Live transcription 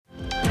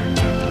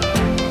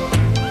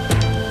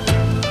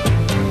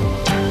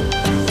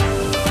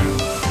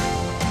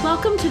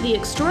the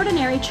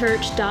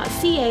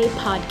extraordinarychurch.ca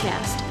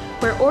podcast,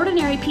 where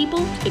ordinary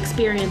people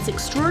experience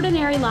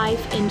extraordinary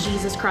life in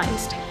Jesus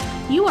Christ.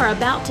 You are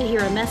about to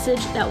hear a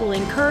message that will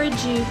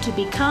encourage you to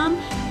become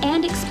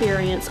and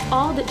experience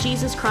all that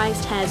Jesus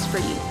Christ has for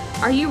you.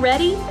 Are you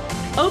ready?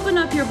 Open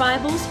up your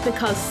Bibles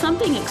because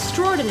something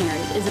extraordinary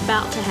is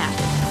about to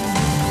happen.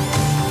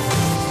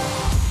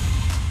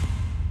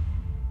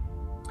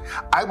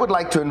 I would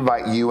like to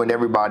invite you and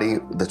everybody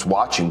that's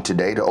watching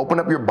today to open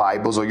up your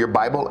Bibles or your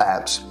Bible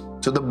apps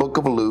to the book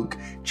of Luke,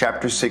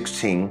 chapter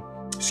 6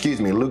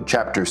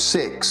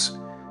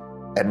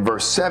 at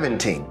verse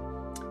 17.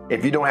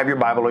 If you don't have your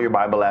Bible or your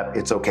Bible app,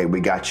 it's okay. We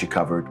got you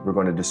covered. We're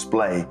going to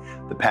display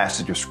the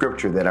passage of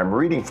scripture that I'm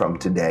reading from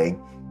today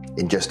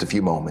in just a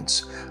few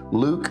moments.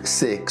 Luke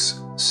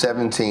 6,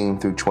 17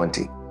 through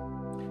 20.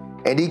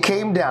 And he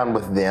came down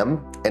with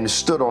them and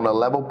stood on a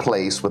level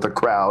place with a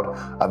crowd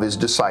of his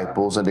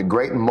disciples and a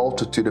great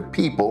multitude of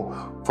people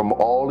from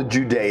all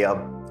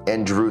Judea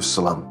and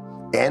Jerusalem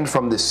and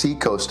from the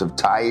seacoast of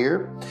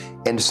Tyre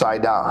and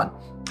Sidon,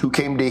 who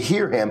came to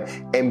hear him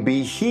and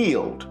be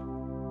healed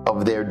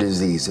of their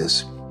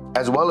diseases,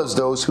 as well as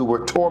those who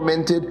were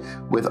tormented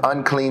with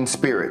unclean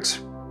spirits,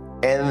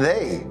 and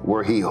they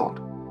were healed.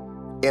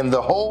 And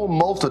the whole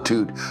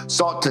multitude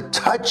sought to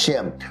touch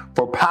him,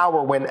 for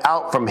power went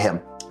out from him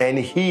and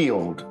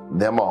healed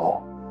them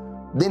all.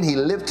 Then he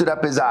lifted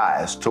up his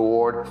eyes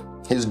toward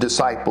his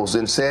disciples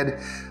and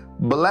said,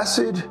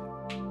 "Blessed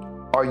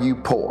are you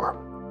poor,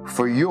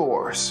 for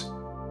yours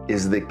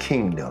is the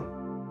kingdom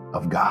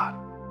of God."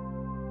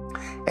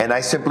 And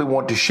I simply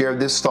want to share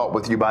this thought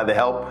with you by the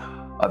help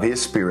of his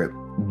Spirit.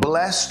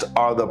 Blessed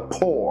are the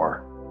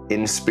poor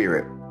in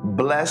spirit.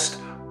 Blessed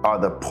are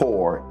the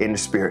poor in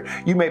spirit.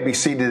 You may be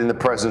seated in the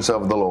presence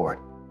of the Lord.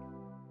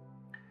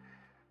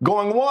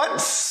 Going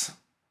once,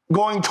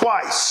 going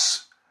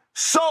twice,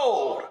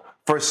 sold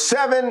for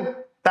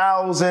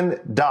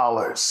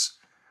 $7,000.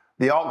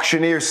 The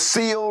auctioneer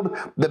sealed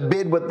the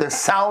bid with the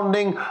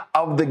sounding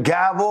of the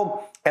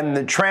gavel, and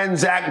the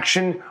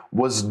transaction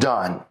was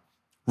done.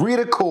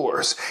 Rita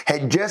Coors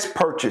had just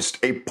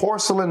purchased a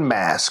porcelain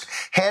mask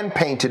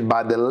hand-painted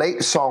by the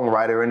late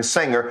songwriter and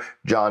singer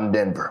John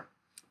Denver.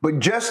 But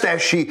just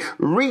as she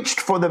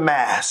reached for the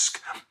mask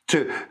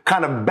to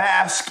kind of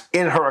bask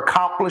in her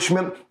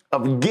accomplishment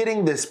of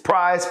getting this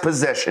prized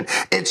possession,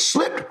 it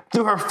slipped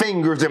through her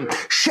fingers and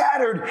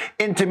shattered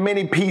into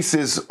many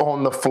pieces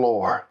on the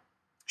floor.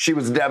 She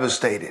was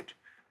devastated,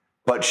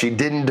 but she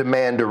didn't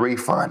demand a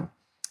refund.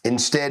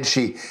 Instead,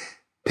 she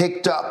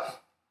picked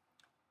up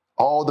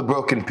all the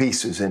broken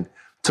pieces and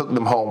took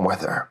them home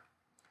with her.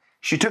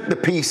 She took the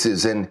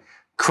pieces and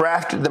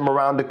crafted them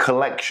around a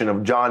collection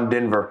of John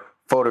Denver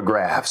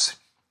photographs.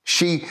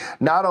 She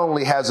not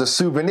only has a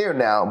souvenir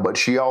now, but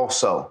she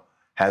also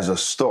has a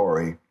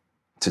story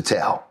to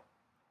tell.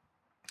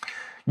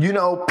 You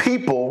know,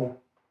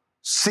 people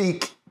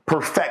seek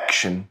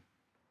perfection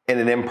in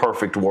an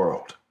imperfect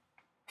world.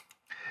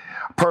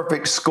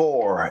 Perfect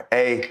score,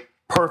 a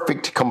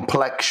perfect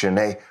complexion,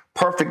 a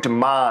perfect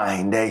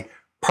mind, a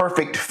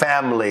perfect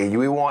family.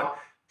 We want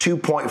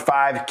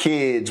 2.5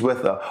 kids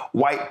with a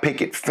white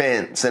picket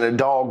fence and a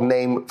dog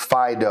named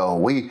Fido.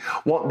 We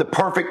want the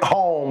perfect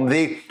home,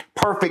 the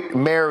perfect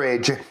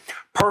marriage,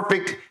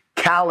 perfect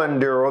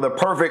calendar, or the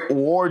perfect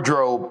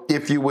wardrobe,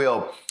 if you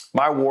will.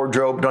 My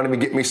wardrobe, don't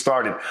even get me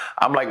started.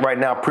 I'm like right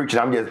now preaching.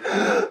 I'm just,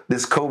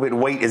 this COVID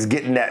weight is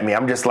getting at me.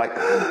 I'm just like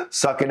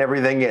sucking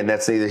everything in.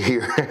 That's neither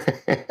here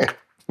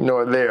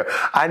nor there.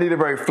 I need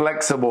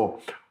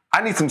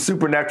some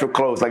supernatural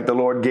clothes like the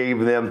Lord gave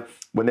them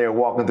when they were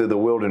walking through the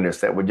wilderness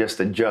that would just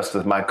adjust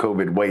with my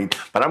COVID weight.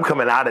 But I'm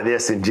coming out of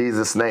this in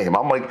Jesus' name.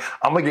 I'm going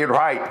to get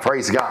right.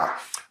 Praise God.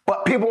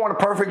 But people want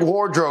a perfect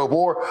wardrobe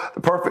or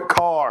the perfect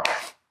car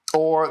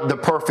or the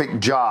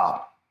perfect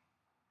job.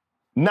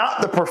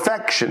 Not the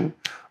perfection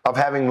of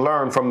having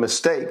learned from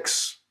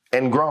mistakes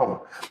and grown.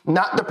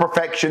 Not the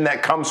perfection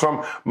that comes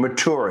from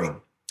maturing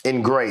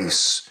in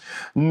grace.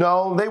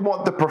 No, they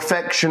want the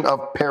perfection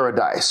of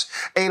paradise,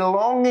 a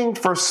longing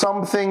for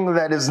something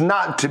that is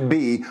not to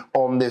be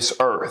on this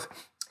earth,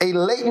 a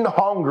latent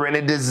hunger and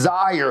a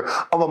desire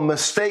of a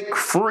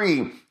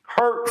mistake-free,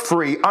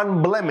 hurt-free,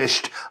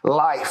 unblemished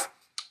life.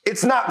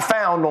 It's not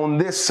found on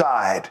this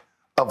side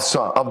of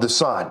the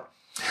sun.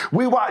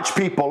 We watch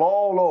people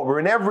all over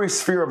in every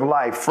sphere of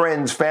life,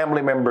 friends,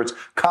 family members,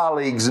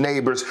 colleagues,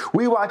 neighbors.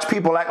 We watch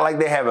people act like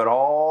they have it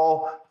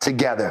all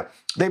together.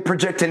 They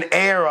project an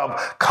air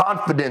of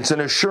confidence and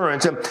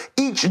assurance. And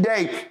each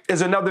day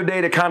is another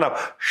day to kind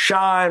of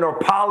shine or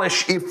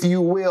polish, if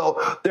you will,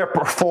 their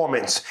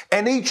performance.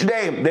 And each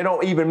day they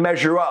don't even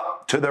measure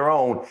up to their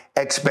own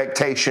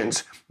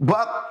expectations.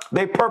 But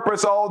they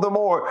purpose all the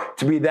more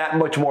to be that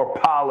much more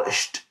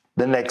polished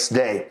the next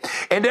day.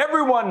 And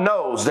everyone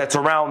knows that's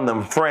around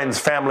them, friends,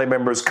 family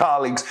members,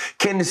 colleagues,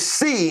 can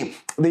see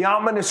the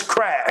ominous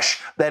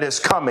crash that is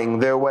coming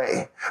their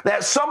way,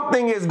 that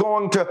something is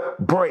going to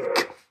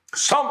break.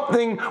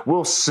 Something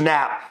will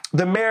snap.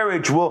 The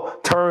marriage will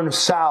turn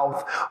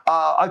south.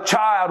 A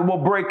child will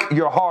break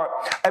your heart.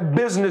 A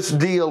business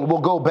deal will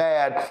go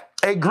bad.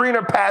 A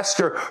greener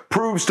pasture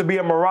proves to be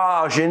a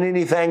mirage in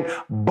anything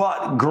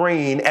but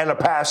green and a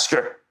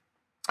pasture.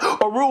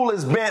 A rule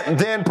is bent,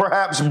 then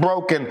perhaps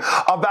broken.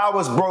 A vow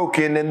is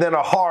broken, and then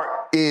a heart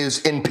is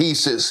in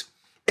pieces.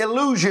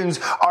 Illusions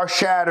are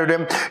shattered,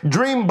 and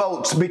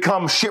dreamboats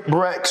become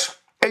shipwrecks.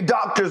 A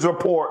doctor's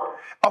report,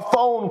 a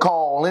phone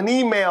call, an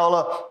email,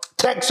 a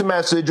text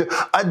message, a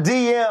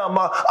DM,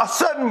 a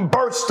sudden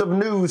burst of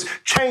news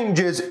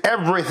changes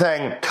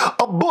everything.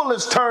 A bull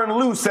is turned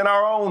loose in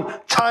our own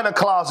china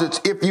closets,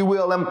 if you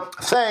will, and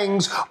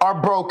things are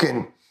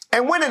broken.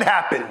 And when it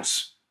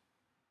happens,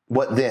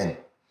 what then?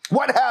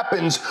 What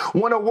happens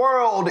when a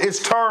world is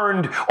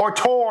torn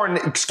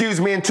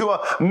into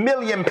a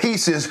million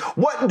pieces?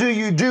 What do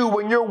you do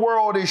when your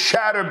world is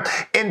shattered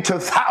into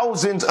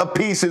thousands of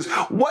pieces?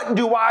 What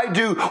do I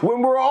do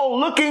when we're all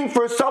looking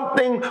for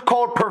something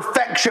called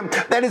perfection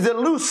that is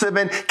elusive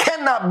and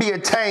cannot be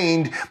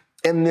attained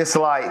in this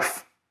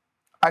life?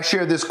 I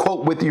share this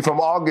quote with you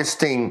from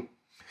Augustine.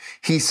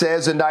 He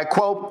says, and I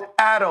quote,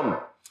 Adam,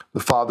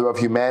 the father of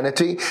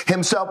humanity,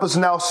 himself is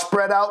now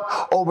spread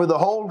out over the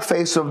whole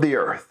face of the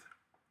earth.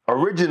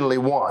 Originally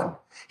one,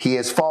 he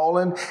has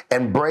fallen,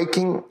 and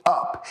breaking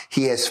up,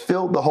 he has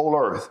filled the whole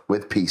earth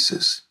with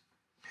pieces.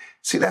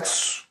 See,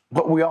 that's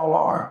what we all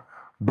are,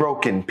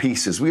 broken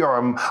pieces. We are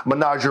a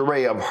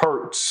menagerie of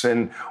hurts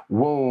and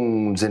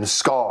wounds and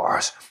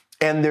scars,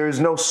 and there's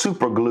no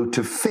super glue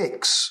to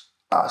fix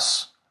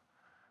us.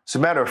 As a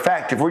matter of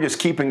fact, if we're just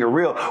keeping it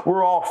real,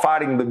 we're all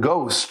fighting the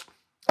ghost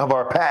of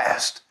our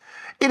past.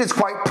 It is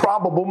quite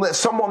probable that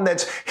someone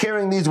that's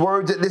hearing these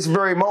words at this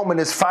very moment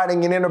is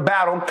fighting an inner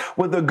battle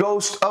with the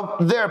ghost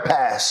of their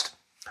past.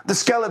 The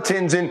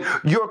skeletons in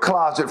your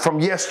closet from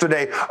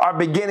yesterday are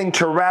beginning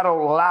to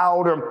rattle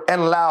louder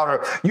and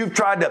louder. You've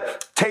tried to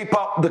tape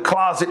up the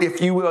closet, if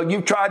you will.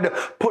 You've tried to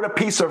put a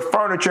piece of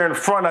furniture in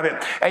front of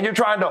it, and you're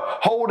trying to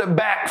hold it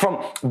back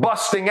from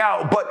busting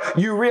out. But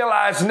you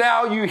realize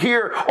now you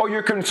hear, or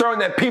you're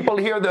concerned that people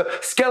hear the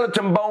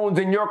skeleton bones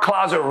in your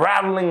closet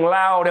rattling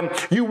loud, and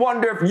you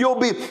wonder if you'll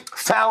be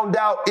found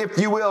out, if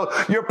you will.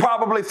 You're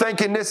probably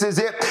thinking, this is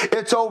it.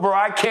 It's over.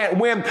 I can't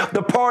win.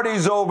 The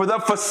party's over. The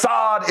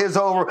facade is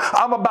over.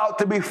 I'm about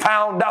to be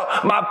found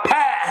out. My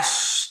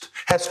past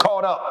has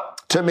caught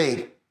up to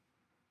me.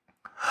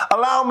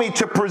 Allow me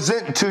to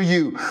present to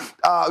you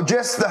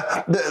just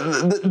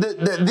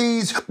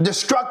these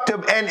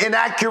destructive and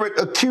inaccurate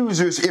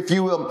accusers, if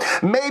you will.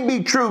 May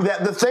be true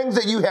that the things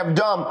that you have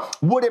done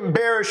would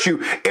embarrass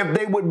you if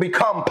they would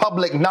become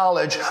public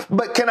knowledge.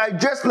 But can I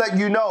just let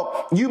you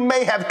know, you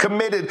may have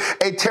committed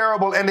a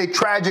terrible and a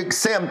tragic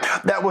sin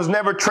that was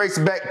never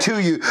traced back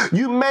to you.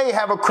 You may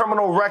have a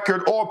criminal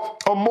record or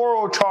a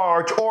moral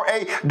charge or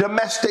a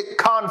domestic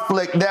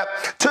conflict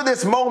that to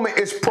this moment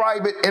is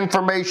private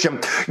information.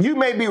 You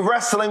may be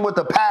wrestling with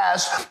a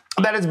past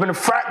that has been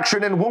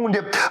fractured and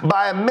wounded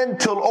by a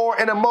mental or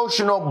an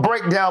emotional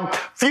breakdown.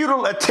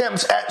 Futile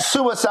attempts at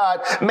suicide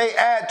may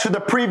add to the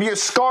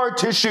previous scar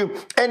tissue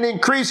and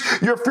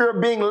increase your fear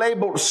of being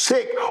labeled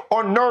sick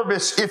or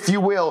nervous, if you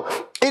will.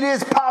 It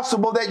is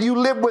possible that you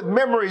live with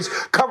memories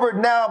covered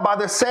now by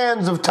the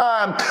sands of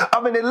time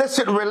of an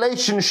illicit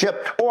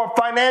relationship or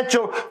a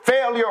financial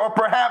failure or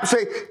perhaps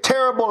a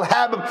terrible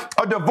habit,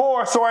 a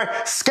divorce or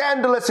a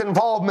scandalous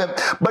involvement.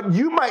 But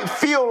you might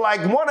feel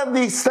like one of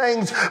these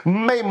things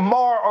may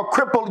mar or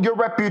cripple your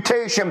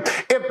reputation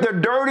if the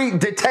dirty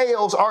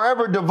details are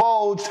ever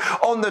divulged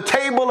on the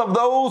table of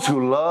those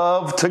who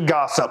love to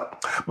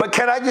gossip. But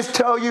can I just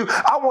tell you,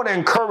 I want to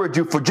encourage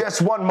you for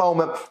just one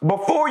moment.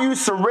 Before you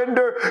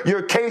surrender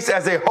your case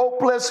as a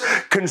hopeless,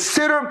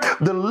 consider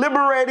the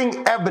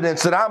liberating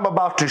evidence that I'm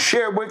about to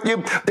share with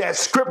you that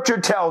Scripture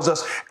tells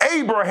us.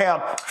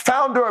 Abraham,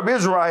 founder of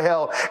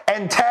Israel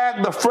and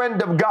tagged the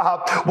friend of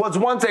God, was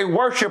once a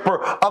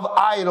worshiper of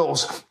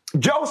idols.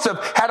 Joseph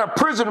had a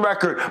prison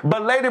record,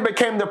 but later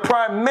became the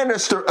prime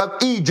minister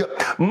of Egypt.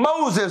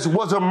 Moses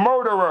was a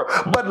murderer,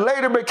 but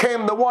later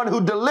became the one who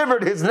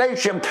delivered his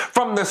nation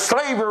from the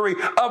slavery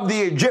of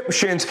the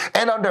Egyptians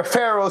and under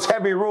Pharaoh's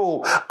heavy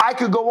rule. I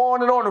could go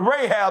on and on.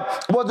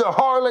 Rahab was a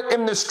harlot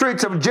in the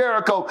streets of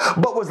Jericho,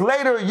 but was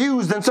later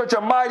used in such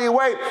a mighty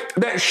way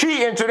that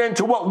she entered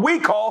into what we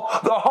call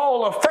the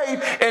hall of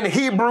faith in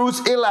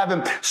Hebrews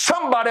 11.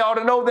 Somebody ought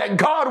to know that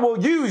God will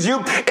use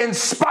you in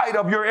spite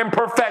of your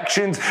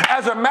imperfections.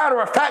 As a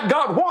matter of fact,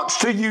 God wants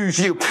to use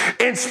you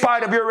in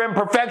spite of your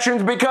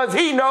imperfections because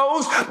he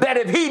knows that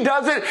if he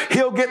does it,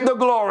 he'll get the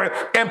glory.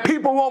 And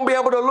people won't be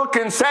able to look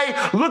and say,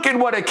 look at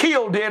what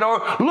Akil did or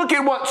look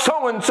at what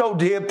so-and-so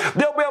did.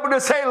 They'll be able to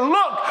say,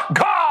 look,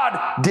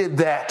 God did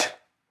that.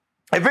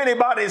 If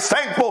anybody is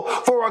thankful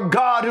for a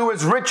God who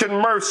is rich in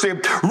mercy,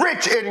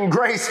 rich in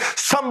grace,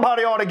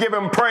 somebody ought to give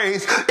him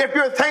praise. If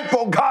you're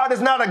thankful God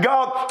is not a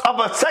God of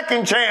a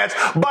second chance,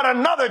 but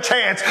another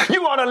chance,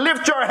 you ought to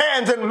lift your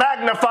hands and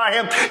magnify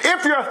him.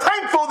 If you're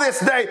thankful this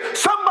day,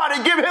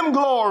 somebody give him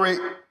glory.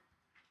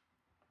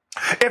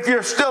 If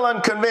you're still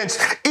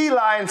unconvinced,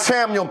 Eli and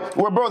Samuel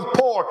were both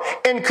poor,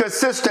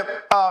 inconsistent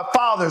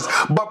fathers,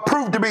 but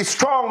proved to be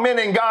strong men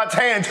in God's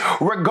hands,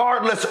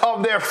 regardless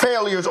of their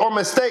failures or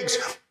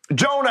mistakes.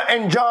 Jonah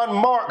and John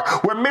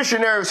Mark were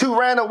missionaries who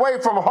ran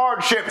away from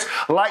hardships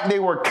like they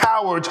were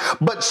cowards,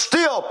 but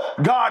still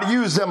God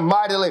used them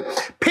mightily.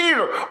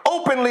 Peter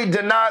openly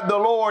denied the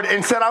Lord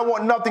and said, I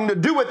want nothing to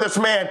do with this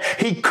man.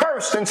 He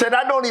cursed and said,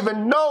 I don't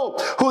even know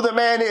who the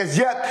man is.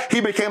 Yet he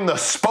became the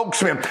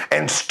spokesman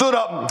and stood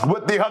up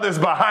with the others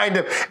behind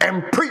him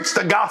and preached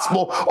the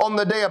gospel on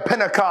the day of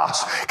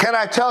Pentecost. Can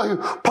I tell you,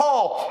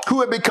 Paul,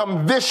 who had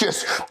become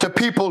vicious to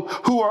people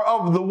who are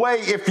of the way,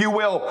 if you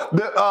will,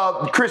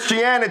 the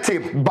Christianity,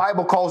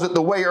 Bible calls it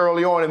the way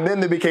early on, and then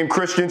they became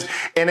Christians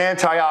in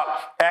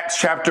Antioch, Acts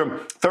chapter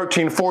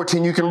 13,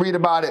 14. You can read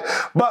about it.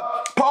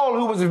 But Paul,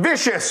 who was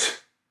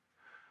vicious,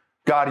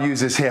 God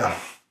uses him.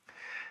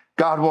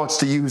 God wants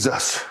to use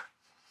us.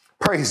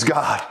 Praise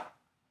God.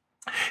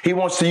 He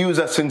wants to use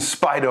us in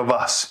spite of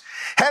us.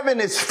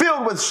 Heaven is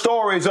filled with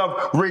stories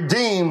of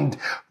redeemed,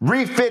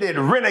 refitted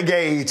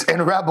renegades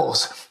and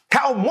rebels.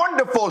 How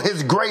wonderful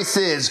his grace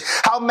is.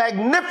 How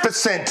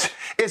magnificent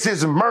is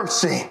his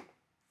mercy.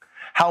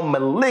 How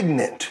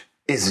malignant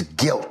is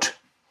guilt.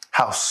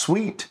 How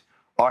sweet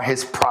are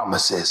his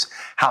promises.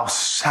 How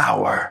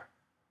sour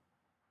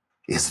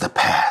is the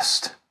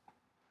past.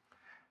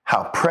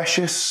 How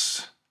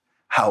precious,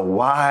 how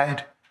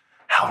wide,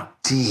 how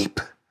deep,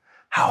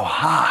 how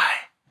high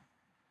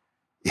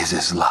is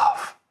his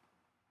love.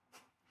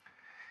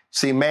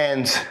 See,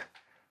 man's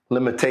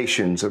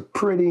limitations are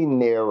pretty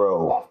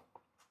narrow,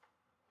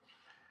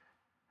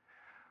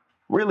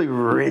 really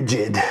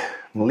rigid,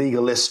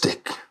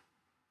 legalistic.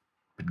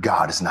 But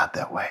God is not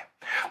that way.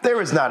 There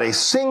is not a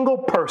single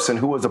person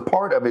who is a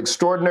part of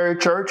Extraordinary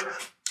Church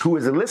who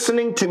is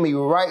listening to me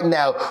right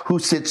now who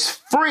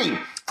sits free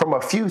from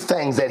a few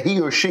things that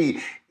he or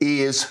she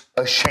is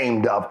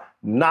ashamed of.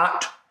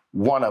 Not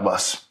one of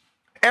us.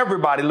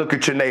 Everybody look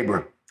at your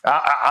neighbor.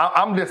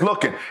 I'm just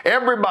looking.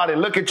 Everybody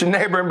look at your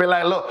neighbor and be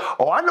like, look,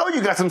 I know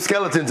you got some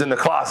skeletons in the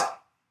closet.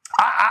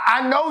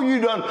 I know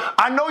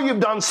you've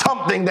done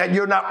something that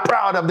you're not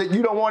proud of, that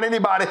you don't want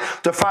anybody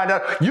to find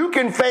out. You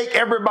can fake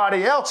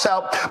everybody else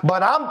out,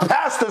 but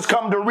pastors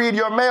come to read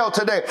your mail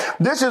today.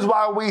 This is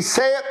why we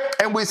say it,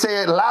 and we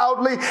say it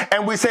loudly,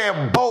 and we say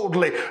it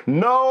boldly.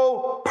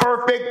 No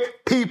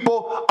perfect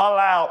people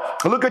allowed.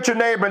 Look at your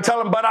neighbor and tell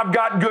them, but I've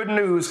got good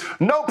news.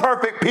 No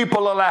perfect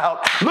people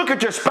allowed. Look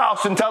at your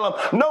spouse and tell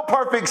them, no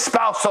perfect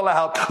spouse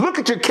allowed. Look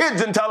at your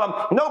kids and tell them,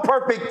 no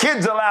perfect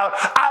kids allowed.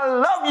 I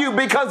love you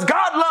because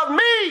God loved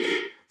me.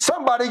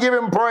 Somebody give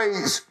him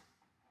praise.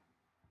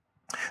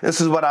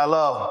 This is what I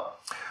love.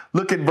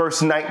 Look at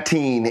verse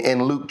 19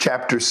 in Luke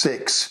chapter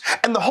 6.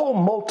 And the whole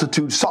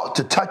multitude sought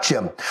to touch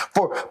him,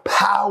 for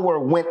power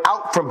went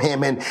out from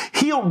him and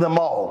healed them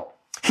all.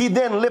 He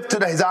then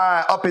lifted his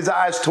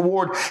eyes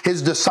toward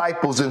his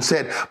disciples and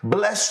said,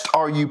 blessed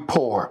are you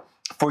poor,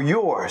 for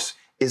yours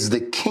is the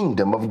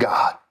kingdom of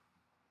God.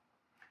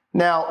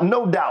 Now,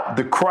 no doubt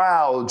the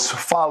crowds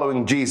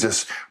following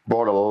Jesus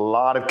brought a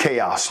lot of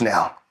chaos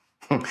now.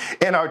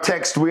 In our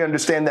text, we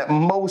understand that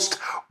most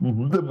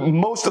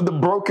of the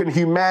broken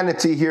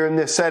humanity here in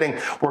this setting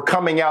were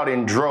coming out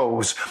in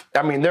droves.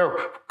 I mean, they're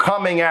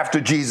coming after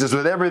Jesus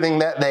with everything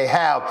that they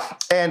have.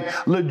 And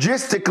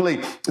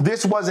logistically,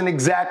 this wasn't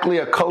exactly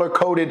a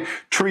color-coded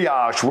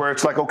triage where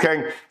it's like,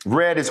 okay,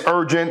 red is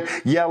urgent,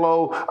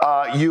 yellow,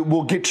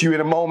 we'll get to you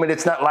in a moment.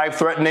 It's not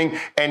life-threatening.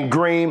 And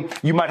green,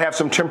 you might have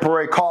some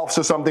temporary coughs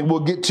or something. We'll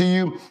get to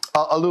you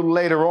a little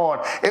later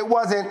on. It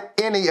wasn't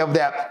any of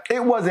that.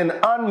 It was an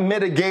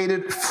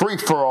unmitigated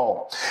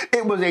free-for-all.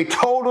 It was a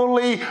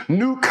totally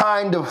new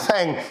kind of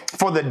thing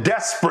for the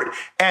desperate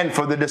and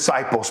for the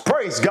disciples.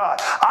 Praise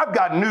God. I've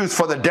got news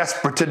for the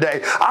desperate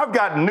today. I've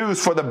got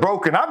news for the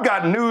broken. I've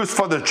got news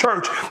for the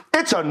church.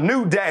 It's a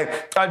new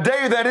day, a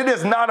day that it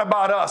is not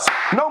about us.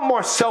 No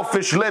more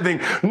selfish living.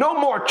 No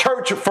more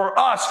church for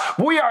us.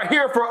 We are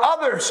here for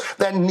others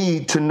that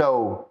need to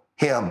know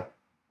him.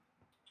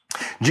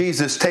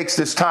 Jesus takes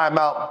this time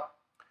out.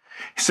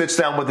 He sits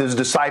down with his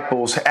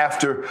disciples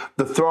after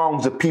the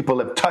throngs of people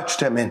have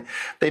touched him and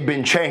they've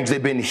been changed.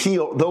 They've been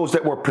healed. Those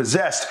that were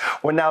possessed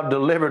were now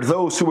delivered.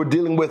 Those who were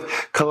dealing with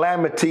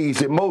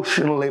calamities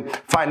emotionally,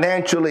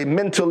 financially,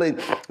 mentally,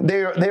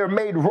 they're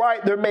made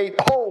right. They're made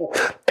whole.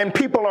 And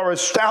people are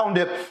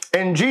astounded.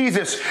 And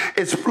Jesus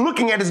is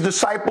looking at his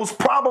disciples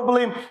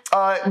probably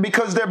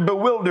because they're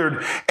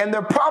bewildered. And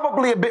they're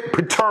probably a bit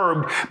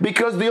perturbed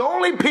because the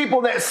only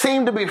people that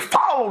seem to be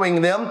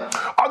following them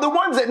are the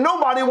ones that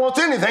nobody wants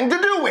anything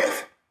to do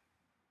with.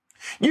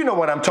 You know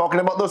what I'm talking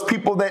about. Those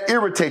people that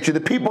irritate you,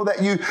 the people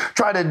that you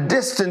try to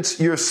distance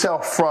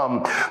yourself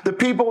from, the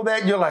people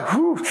that you're like,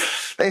 whew,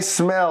 they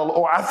smell,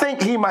 or I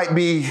think he might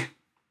be,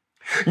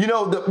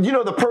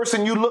 the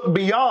person you look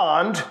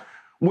beyond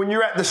when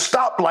you're at the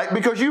stoplight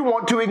because you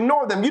want to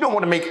ignore them. You don't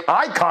want to make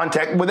eye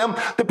contact with them.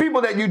 The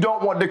people that you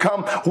don't want to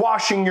come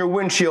washing your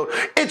windshield.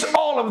 It's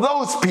all of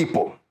those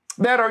people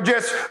that are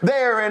just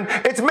there, and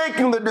it's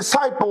making the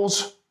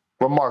disciples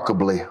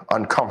remarkably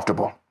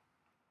uncomfortable.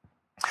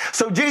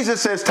 So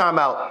Jesus says, time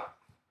out.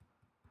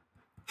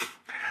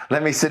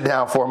 Let me sit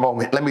down for a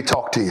moment. Let me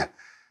talk to you.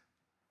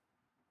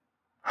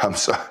 I'm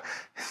sorry.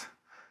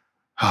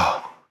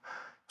 Oh,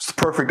 it's the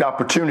perfect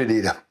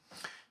opportunity to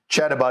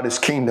chat about his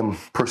kingdom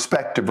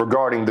perspective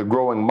regarding the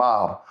growing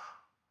mob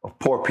of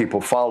poor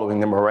people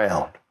following him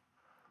around.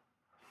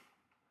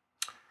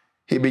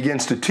 He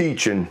begins to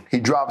teach and he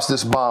drops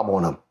this bomb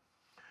on them.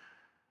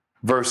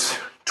 Verse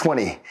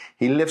 20,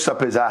 he lifts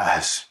up his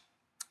eyes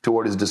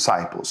toward his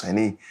disciples and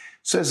he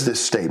says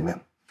this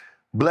statement,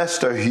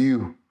 "Blessed are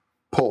you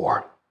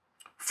poor,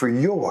 for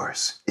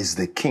yours is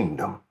the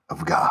kingdom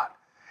of God."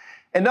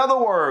 In other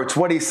words,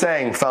 what he's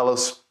saying,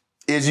 fellas,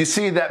 is you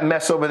see that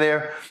mess over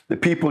there, the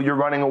people you're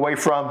running away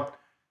from,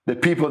 the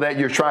people that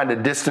you're trying to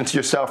distance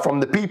yourself from,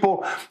 the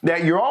people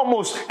that you're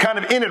almost kind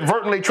of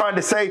inadvertently trying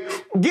to say,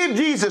 give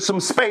Jesus some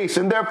space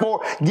and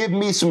therefore give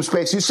me some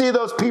space. You see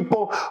those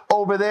people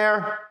over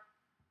there?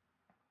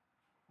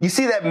 You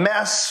see that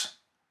mess?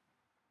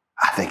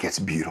 I think it's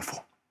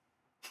beautiful.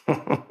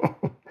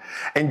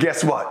 And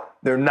guess what?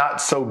 They're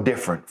not so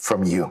different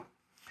from you.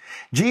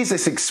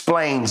 Jesus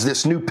explains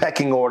this new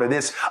pecking order,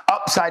 this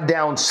upside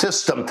down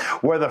system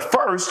where the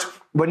first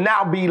would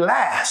now be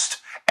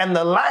last and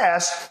the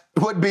last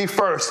would be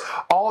first.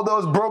 All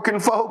those broken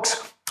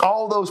folks,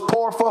 all those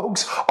poor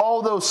folks,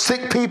 all those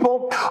sick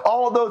people,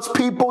 all those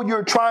people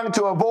you're trying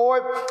to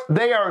avoid,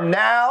 they are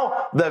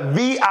now the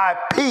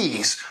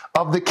VIPs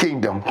of the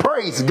kingdom.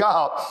 Praise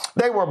God.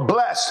 They were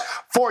blessed,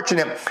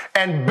 fortunate,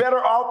 and better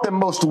off than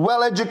most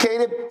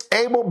well-educated,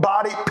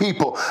 able-bodied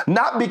people.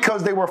 Not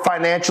because they were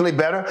financially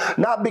better,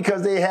 not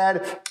because they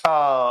had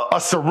a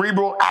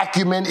cerebral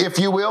acumen, if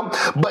you will,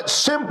 but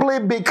simply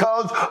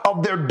because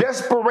of their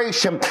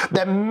desperation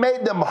that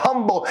made them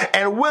humble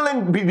and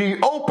willing to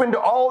be open to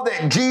all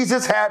that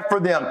Jesus had for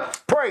them.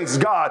 Praise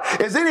God.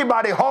 Is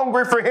anybody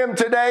hungry for him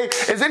today?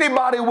 Is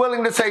anybody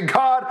willing to say,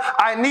 God,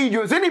 I need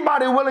you? Is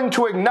anybody willing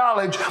to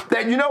acknowledge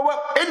that, you know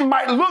what, it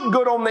might look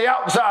good on the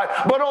outside,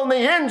 but on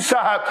the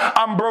inside,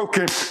 I'm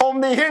broken.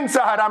 On the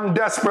inside, I'm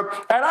desperate.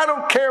 And I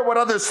don't care what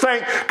others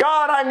think.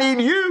 God, I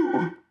need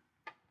you.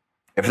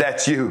 If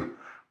that's you,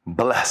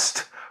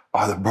 blessed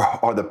are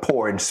the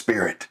poor in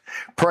spirit.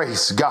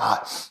 Praise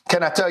God.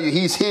 Can I tell you,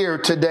 he's here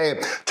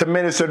today to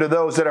minister to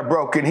those that are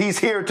broken. He's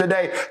here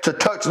today to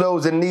touch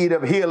those in need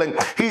of healing.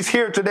 He's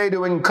here today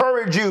to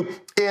encourage you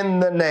in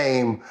the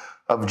name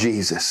of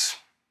Jesus.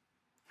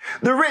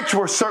 The rich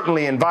were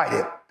certainly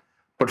invited,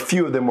 but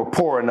few of them were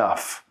poor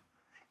enough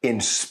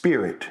in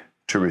spirit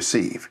to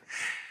receive.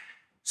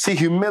 See,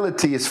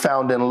 humility is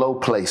found in low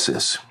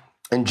places,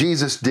 and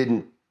Jesus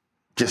didn't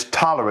just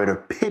tolerate or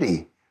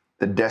pity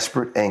the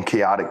desperate and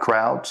chaotic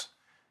crowds.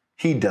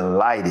 He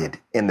delighted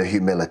in the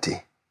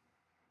humility.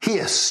 He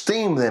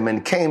esteemed them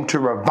and came to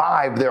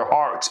revive their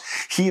hearts,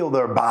 heal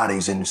their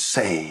bodies, and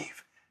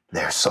save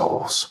their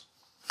souls.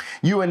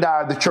 You and I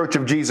are the church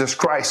of Jesus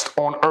Christ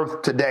on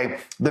earth today,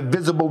 the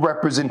visible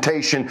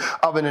representation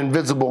of an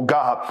invisible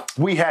God.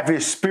 We have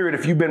his spirit.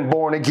 If you've been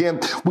born again,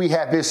 we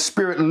have his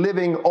spirit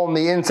living on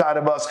the inside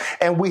of us,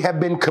 and we have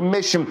been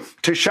commissioned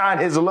to shine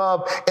his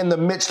love in the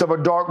midst of a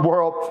dark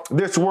world.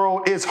 This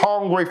world is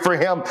hungry for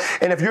him.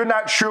 And if you're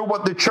not sure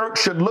what the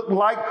church should look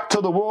like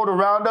to the world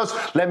around us,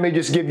 let me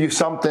just give you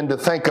something to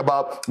think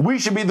about. We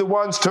should be the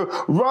ones to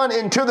run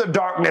into the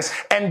darkness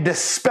and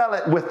dispel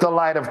it with the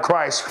light of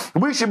Christ.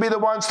 We should be the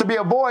ones to be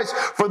a voice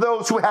for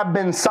those who have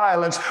been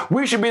silenced.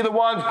 We should be the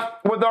ones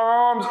with our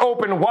arms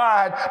open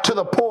wide to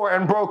the poor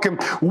and broken.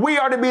 We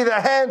are to be the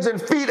hands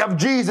and feet of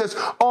Jesus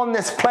on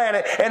this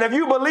planet. And if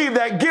you believe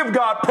that, give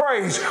God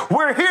praise.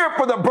 We're here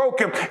for the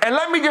broken. And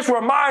let me just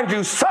remind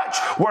you, such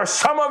were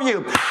some of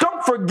you.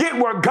 Don't forget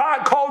where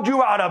God called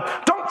you out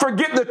of. Don't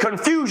forget the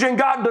confusion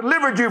God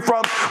delivered you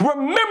from.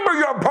 Remember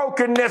your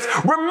brokenness.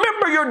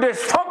 Remember your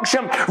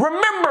dysfunction.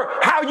 Remember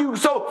how you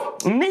so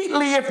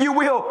neatly, if you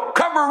will,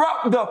 cover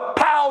up the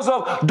piles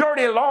of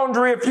dirty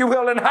laundry, if you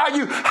will, and how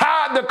you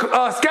hide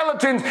the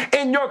skeletons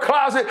in your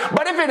closet.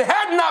 But if it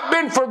had not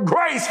been for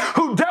grace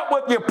who dealt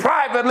with you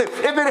privately,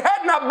 if it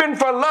had not been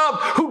for love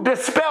who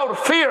dispelled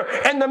fear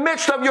in the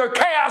midst of your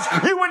chaos,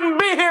 you wouldn't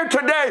be here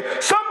today.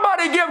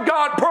 Somebody give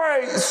God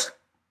praise.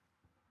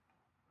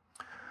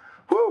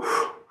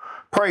 Whew.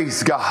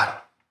 Praise God.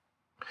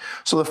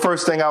 So the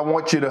first thing I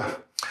want you to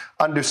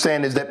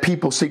understand is that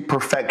people seek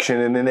perfection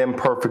in an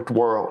imperfect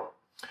world.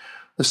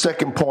 The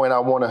second point I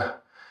want to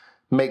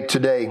make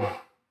today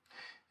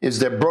is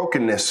that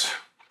brokenness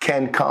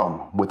can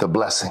come with a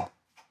blessing.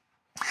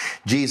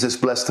 Jesus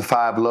blessed the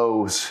 5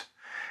 loaves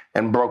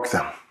and broke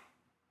them.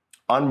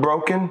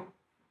 Unbroken,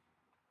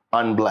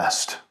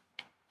 unblessed,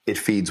 it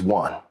feeds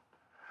 1.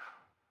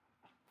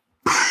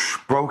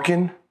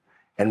 Broken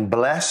and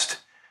blessed,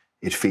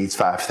 it feeds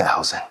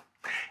 5,000.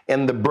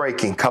 In the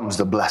breaking comes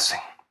the blessing.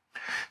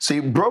 See,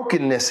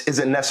 brokenness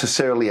isn't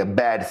necessarily a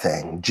bad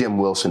thing, Jim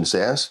Wilson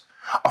says.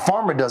 A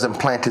farmer doesn't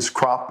plant his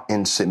crop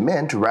in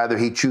cement. Rather,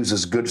 he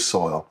chooses good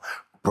soil,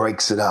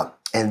 breaks it up,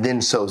 and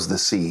then sows the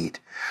seed.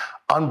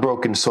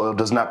 Unbroken soil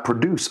does not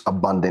produce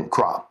abundant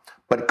crop,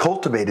 but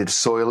cultivated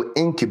soil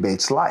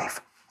incubates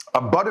life. A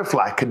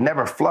butterfly could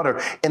never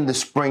flutter in the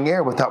spring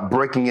air without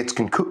breaking its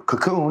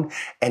cocoon,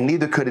 and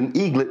neither could an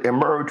eaglet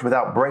emerge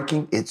without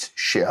breaking its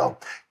shell.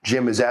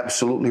 Jim is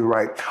absolutely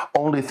right.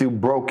 Only through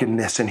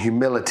brokenness and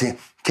humility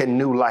can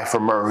new life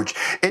emerge.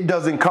 It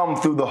doesn't come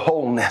through the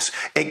wholeness.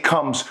 It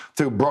comes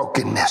through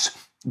brokenness.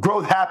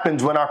 Growth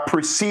happens when our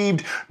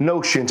perceived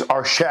notions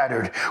are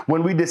shattered,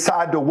 when we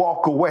decide to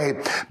walk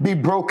away, be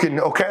broken,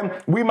 okay?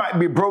 We might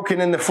be broken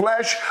in the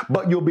flesh,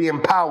 but you'll be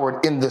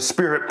empowered in the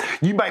spirit.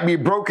 You might be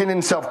broken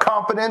in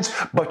self-confidence,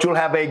 but you'll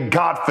have a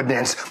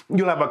Godfidence.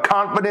 You'll have a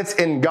confidence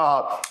in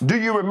God.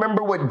 Do you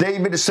remember what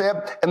David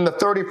said in the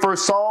 31st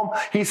Psalm?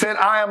 He said,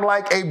 I am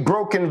like a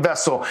broken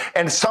vessel.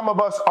 And some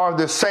of us are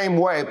the same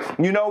way.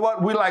 You know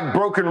what? We like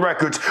broken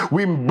records.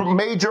 We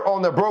major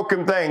on the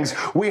broken things.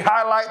 We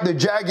highlight the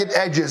jagged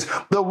edges,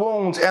 the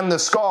wounds and the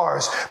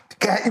scars.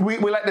 We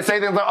like to say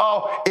things like,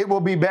 oh, it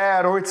will be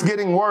bad or it's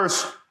getting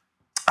worse.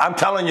 I'm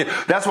telling you,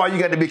 that's why you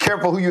got to be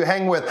careful who you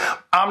hang with.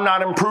 I'm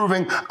not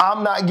improving.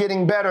 I'm not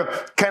getting better.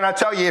 Can I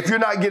tell you, if you're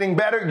not getting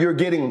better, you're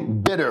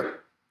getting bitter.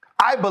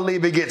 I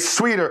believe it gets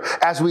sweeter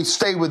as we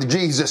stay with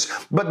Jesus.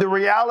 But the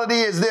reality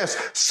is this,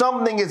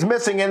 something is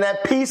missing, and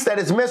that piece that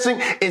is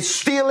missing is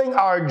stealing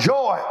our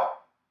joy.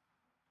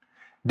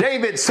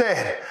 David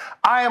said,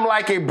 I am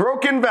like a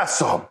broken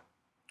vessel,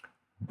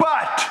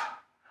 but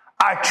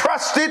I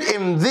trusted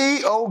in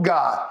thee, O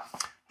God.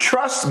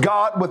 Trust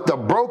God with the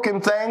broken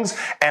things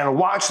and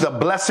watch the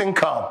blessing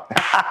come.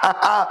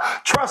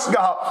 Trust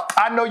God.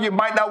 I know you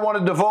might not want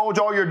to divulge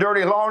all your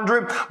dirty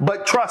laundry,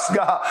 but trust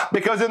God,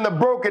 because in the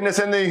brokenness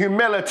and the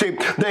humility,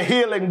 the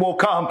healing will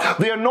come.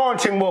 The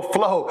anointing will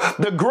flow.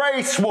 The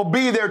grace will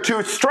be there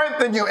to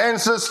strengthen you and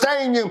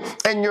sustain you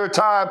in your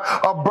time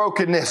of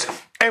brokenness.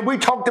 And we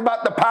talked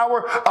about the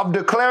power of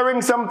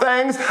declaring some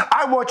things.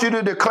 I want you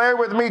to declare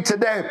with me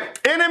today,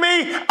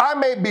 enemy, I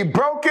may be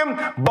broken,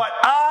 but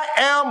I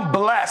am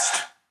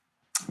blessed.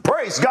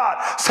 Praise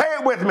God. Say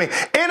it with me.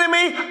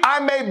 Enemy, I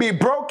may be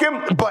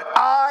broken, but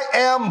I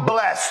am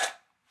blessed.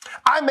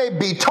 I may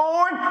be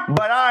torn,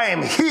 but I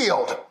am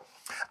healed.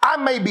 I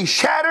may be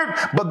shattered,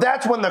 but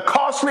that's when the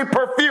costly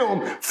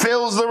perfume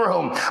fills the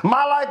room.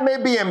 My life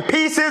may be in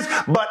pieces,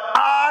 but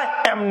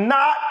I am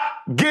not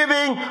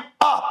giving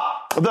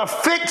up. The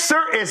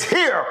fixer is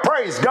here.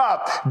 Praise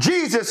God.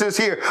 Jesus is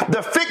here.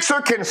 The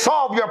fixer can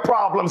solve your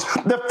problems.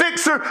 The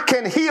fixer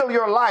can heal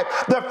your life.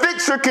 The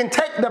fixer can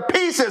take the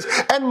pieces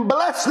and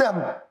bless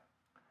them.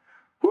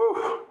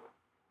 Whew.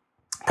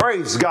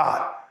 Praise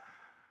God.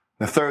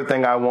 The third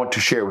thing I want to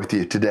share with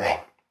you today.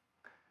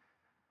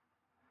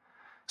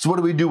 So what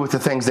do we do with the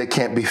things that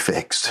can't be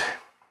fixed?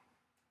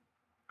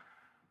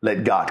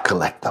 Let God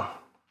collect them.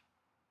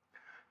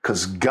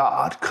 Because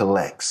God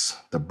collects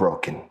the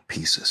broken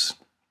pieces.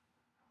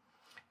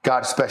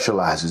 God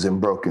specializes in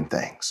broken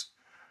things.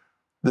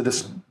 The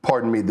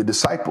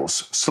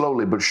disciples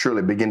slowly but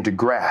surely begin to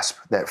grasp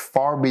that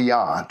far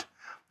beyond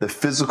the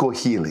physical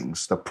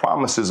healings, the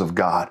promises of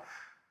God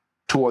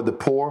toward the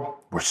poor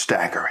were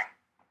staggering,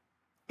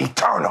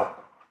 eternal.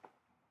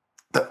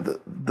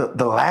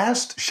 The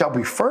last shall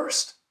be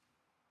first.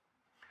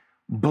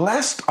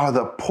 Blessed are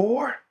the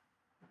poor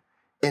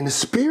in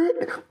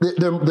spirit.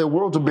 Their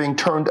worlds are being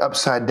turned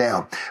upside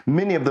down.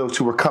 Many of those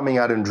who were coming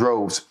out in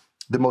droves,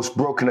 the most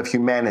broken of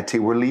humanity,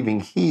 were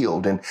leaving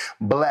healed and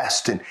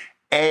blessed and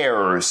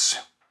heirs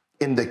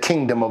in the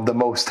kingdom of the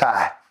Most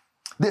High.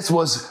 This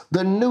was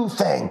the new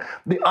thing,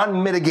 the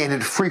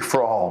unmitigated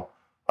free-for-all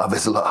of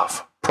his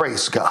love.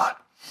 Praise God.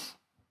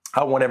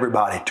 I want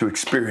everybody to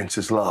experience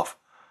his love.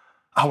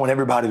 I want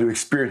everybody to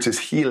experience his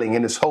healing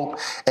and his hope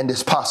and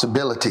his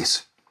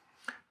possibilities.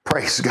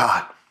 Praise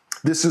God.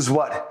 This is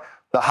what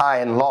the high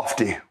and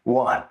lofty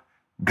one,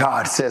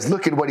 God says.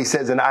 Look at what he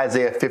says in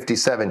Isaiah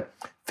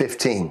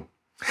 57:15.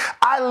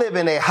 I live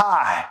in a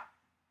high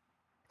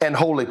and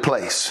holy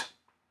place,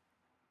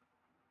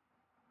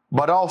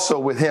 but also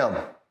with him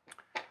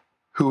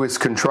who is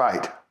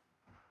contrite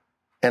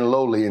and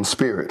lowly in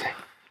spirit,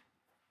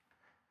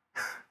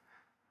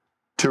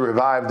 to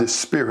revive the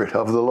spirit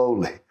of the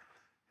lowly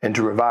and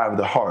to revive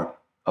the heart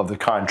of the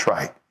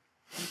contrite.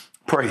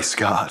 Praise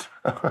God.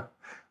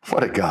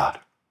 What a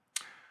God.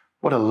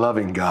 What a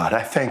loving God.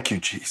 I thank you,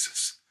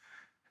 Jesus.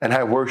 And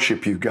I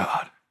worship you,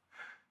 God.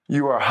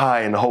 You are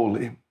high and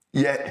holy,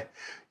 yet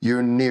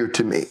you're near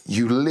to me.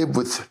 You live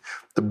with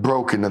the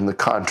broken and the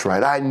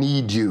contrite. I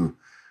need you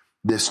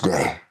this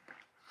day.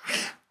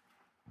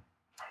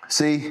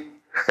 See,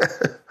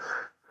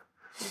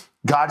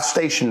 God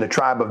stationed the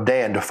tribe of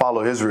Dan to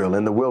follow Israel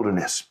in the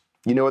wilderness.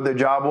 You know what their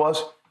job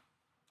was?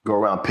 Go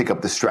around, pick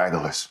up the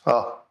stragglers.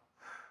 Oh,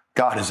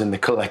 God is in the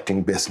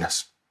collecting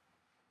business.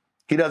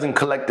 He doesn't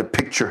collect the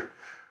picture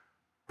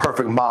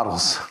perfect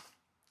models.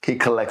 He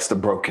collects the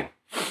broken.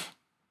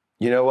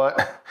 You know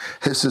what?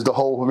 This is the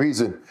whole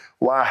reason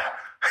why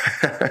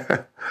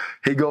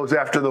he goes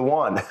after the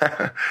one.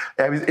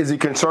 Is he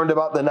concerned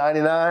about the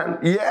 99?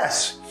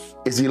 Yes.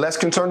 Is he less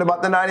concerned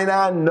about the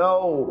 99?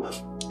 No.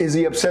 Is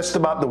he obsessed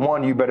about the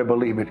one? You better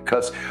believe it,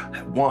 because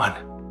that one,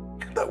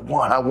 the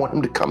one. I want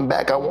him to come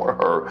back. I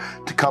want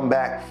her to come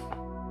back.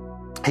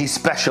 He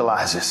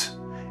specializes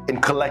in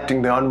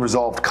collecting the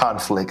unresolved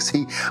conflicts.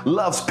 He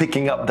loves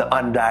picking up the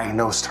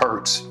undiagnosed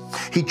hurts.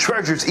 He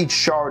treasures each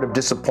shard of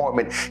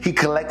disappointment. He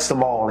collects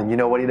them all, and you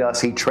know what he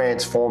does? He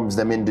transforms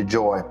them into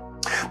joy.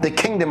 The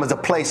kingdom is a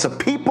place of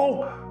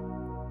people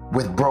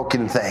with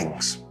broken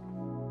things.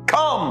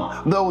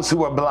 Come, those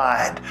who are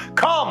blind.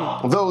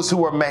 Come, those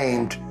who are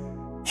maimed.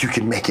 You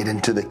can make it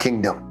into the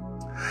kingdom.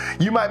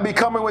 You might be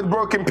coming with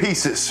broken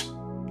pieces,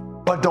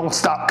 but don't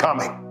stop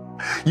coming.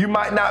 You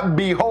might not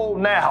be whole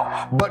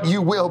now, but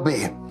you will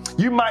be.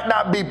 You might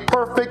not be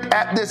perfect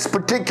at this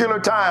particular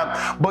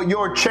time, but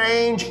your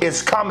change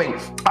is coming.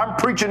 I'm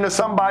preaching to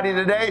somebody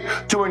today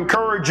to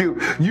encourage you.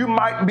 You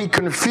might be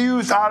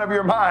confused out of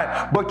your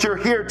mind, but you're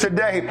here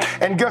today.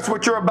 And guess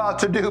what you're about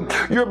to do?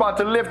 You're about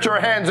to lift your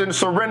hands and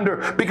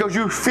surrender because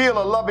you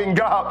feel a loving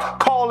God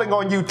calling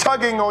on you,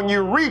 tugging on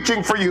you,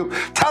 reaching for you,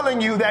 telling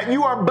you that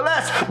you are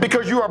blessed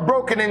because you are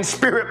broken in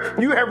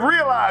spirit. You have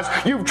realized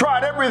you've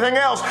tried everything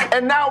else,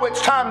 and now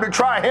it's time to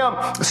try Him.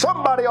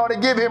 Somebody ought to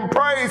give Him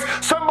praise.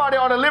 Somebody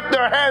ought to lift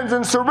their hands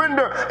and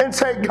surrender and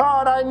say,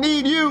 God, I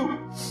need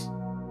you.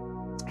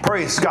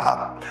 Praise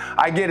God.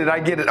 I get it.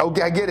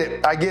 Okay, I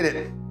get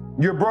it.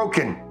 You're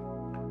broken,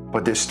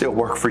 but there's still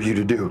work for you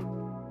to do.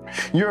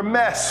 You're a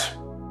mess,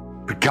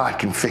 but God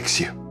can fix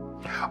you.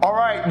 All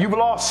right, you've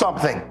lost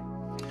something.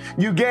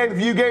 You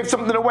gave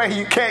something away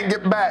you can't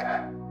get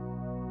back.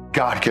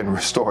 God can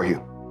restore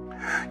you.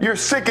 You're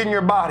sick in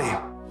your body.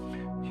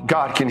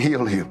 God can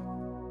heal you.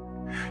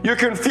 You're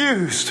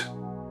confused.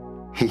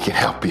 He can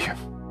help you.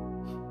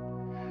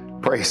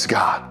 Praise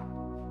God.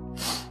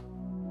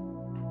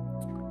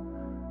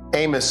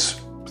 Amos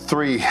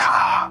 3,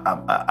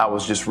 I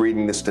was just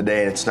reading this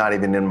today, and it's not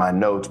even in my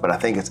notes, but I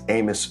think it's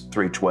Amos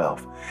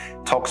 3:12.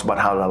 It talks about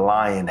how the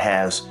lion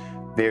has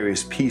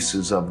various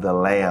pieces of the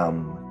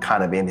lamb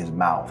kind of in his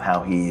mouth,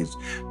 how he's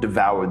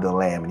devoured the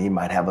lamb, and he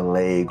might have a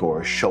leg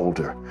or a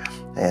shoulder.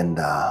 And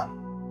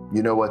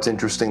you know what's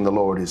interesting? The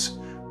Lord is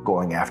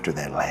going after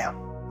that lamb.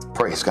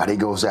 Praise God. He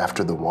goes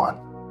after the one.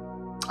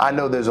 I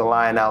know there's a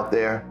lion out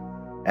there,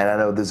 and I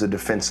know there's a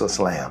defenseless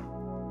lamb.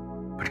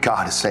 But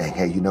God is saying,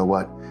 hey, you know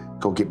what?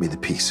 Go get me the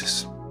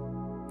pieces.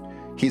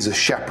 He's a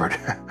shepherd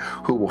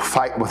who will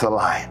fight with a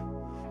lion.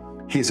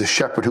 He's a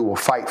shepherd who will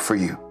fight for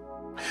you.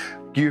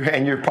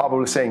 And you're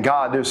probably saying,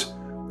 God, there's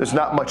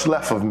not much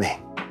left of me.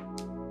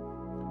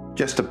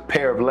 Just a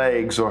pair of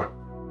legs or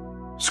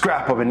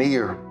scrap of an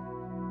ear.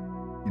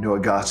 You know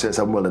what God says?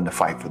 I'm willing to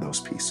fight for those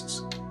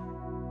pieces.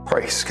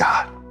 Praise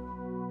God.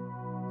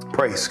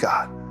 Praise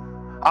God.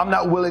 I'm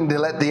not willing to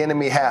let the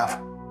enemy have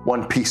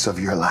one piece of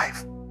your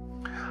life.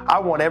 I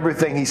want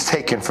everything he's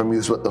taken from you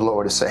is what the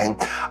Lord is saying.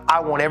 I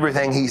want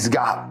everything he's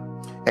got.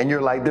 And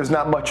you're like, there's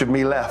not much of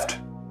me left.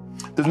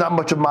 There's not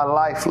much of my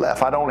life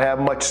left. I don't have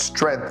much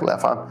strength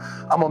left.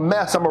 I'm a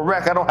mess. I'm a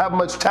wreck. I don't have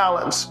much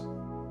talents.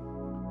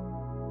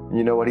 And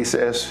you know what he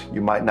says? You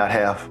might not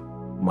have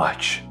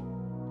much,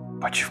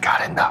 but you've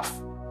got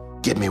enough.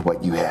 Give me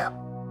what you have.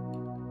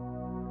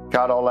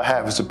 God, all I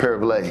have is a pair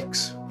of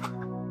legs.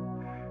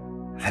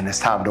 Then it's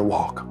time to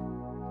walk.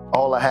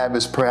 All I have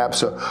is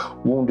perhaps a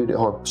wounded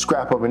or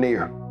scrap of an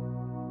ear.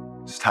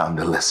 It's time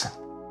to listen.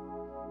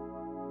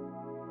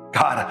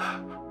 God,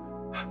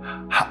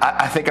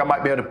 I think I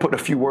might be able to put a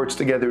few words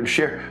together and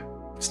share.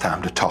 It's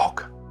time to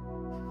talk.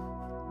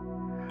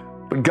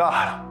 But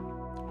God,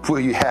 will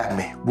you have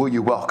me? Will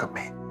you welcome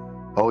me?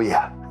 Oh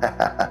yeah.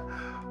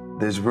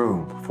 There's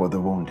room for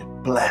the wounded.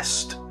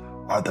 Blessed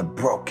are the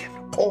broken,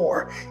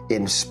 poor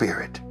in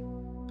spirit.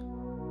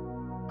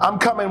 I'm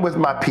coming with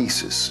my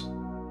pieces.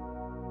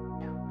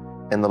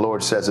 And the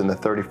Lord says in the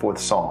 34th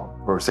Psalm,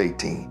 verse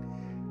 18,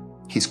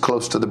 He's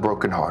close to the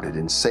brokenhearted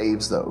and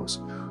saves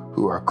those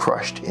who are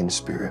crushed in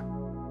spirit.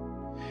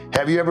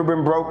 Have you ever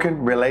been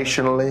broken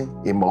relationally,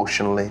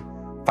 emotionally,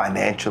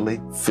 financially,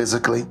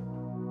 physically?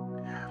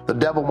 The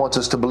devil wants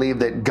us to believe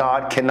that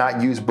God cannot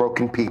use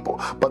broken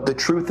people. But the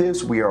truth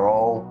is, we are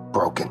all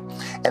broken.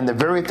 And the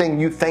very thing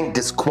you think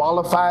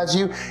disqualifies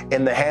you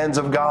in the hands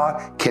of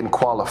God can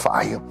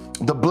qualify you.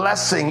 The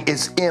blessing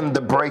is in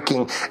the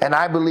breaking. And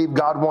I believe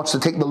God wants to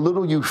take the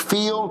little you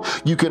feel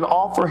you can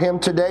offer Him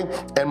today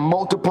and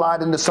multiply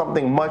it into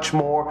something much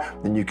more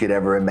than you could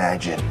ever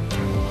imagine.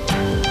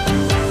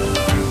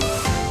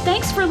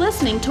 Thanks for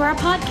listening to our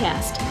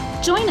podcast.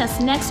 Join us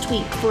next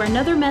week for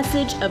another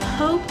message of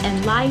hope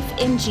and life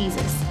in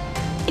Jesus.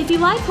 If you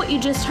like what you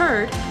just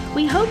heard,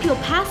 we hope you'll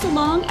pass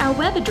along our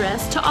web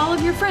address to all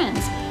of your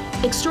friends,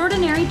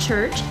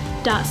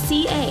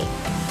 extraordinarychurch.ca.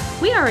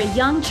 We are a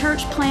young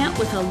church plant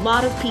with a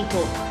lot of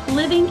people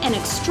living an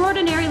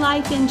extraordinary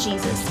life in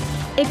Jesus.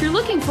 If you're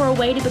looking for a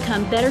way to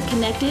become better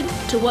connected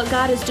to what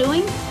God is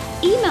doing,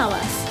 email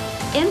us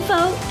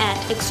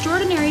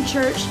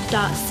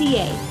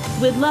info@extraordinarychurch.ca.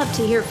 We'd love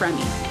to hear from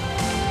you.